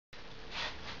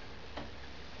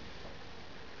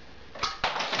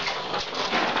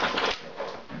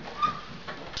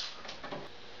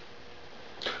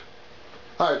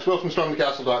Hi, it's Will from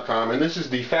stormthecastle.com, and this is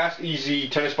the Fast Easy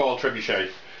tennis ball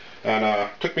trebuchet. And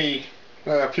took me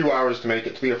a few hours to make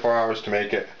it, 3 or 4 hours to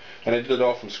make it, and I did it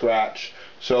all from scratch.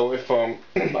 So if I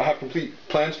have complete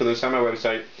plans for this on my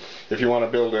website, if you want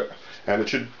to build it, and it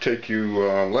should take you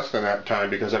less than that time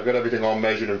because I've got everything all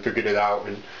measured and figured it out,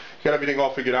 and got everything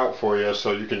all figured out for you,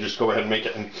 so you can just go ahead and make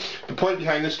it. And the point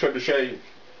behind this trebuchet,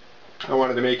 I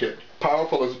wanted to make it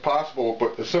powerful as possible,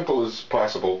 but as simple as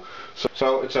possible.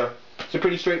 So it's a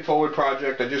pretty straightforward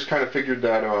project. I just kind of figured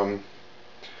that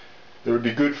it would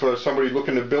be good for somebody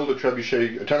looking to build a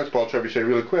trebuchet, a tennis ball trebuchet,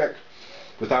 really quick,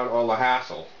 without all the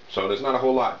hassle. So there's not a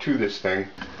whole lot to this thing.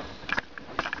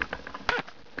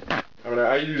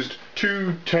 I used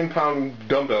 2 10-pound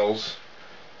dumbbells,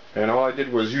 and all I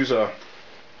did was use a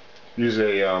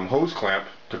hose clamp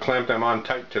to clamp them on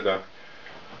tight to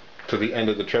the end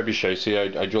of the trebuchet. See,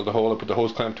 I drilled a hole, I put the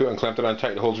hose clamp to it and clamped it on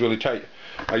tight. The hole's really tight.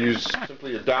 I used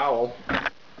simply a dowel,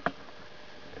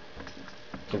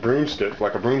 a broomstick,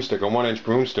 like a broomstick, a 1-inch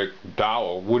broomstick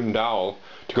dowel, wooden dowel,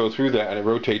 to go through that, and it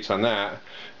rotates on that.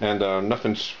 And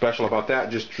nothing special about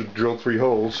that, just drill 3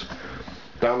 holes.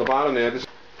 Down the bottom there, this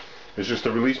is just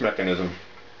a release mechanism.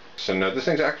 And this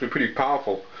thing's actually pretty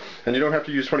powerful, and you don't have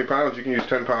to use 20 pounds, you can use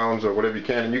 10 pounds or whatever you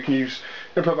can, and you can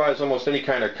improvise almost any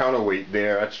kind of counterweight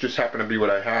there. That's just happened to be what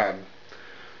I had.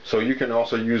 So you can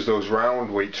also use those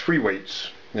round weights, free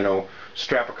weights, you know,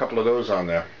 strap a couple of those on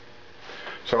there.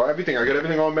 So I got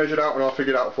everything all measured out and all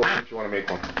figured out for you if you want to make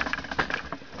one.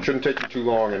 Shouldn't take you too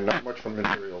long, and not much from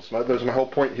materials. My whole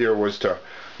point here was to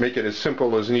make it as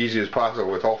simple and easy as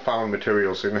possible with all found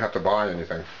materials, so you don't have to buy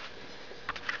anything.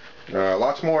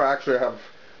 Lots more. Actually, I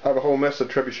have a whole mess of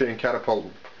trebuchet and catapult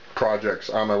projects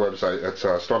on my website. It's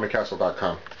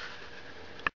stormthecastle.com.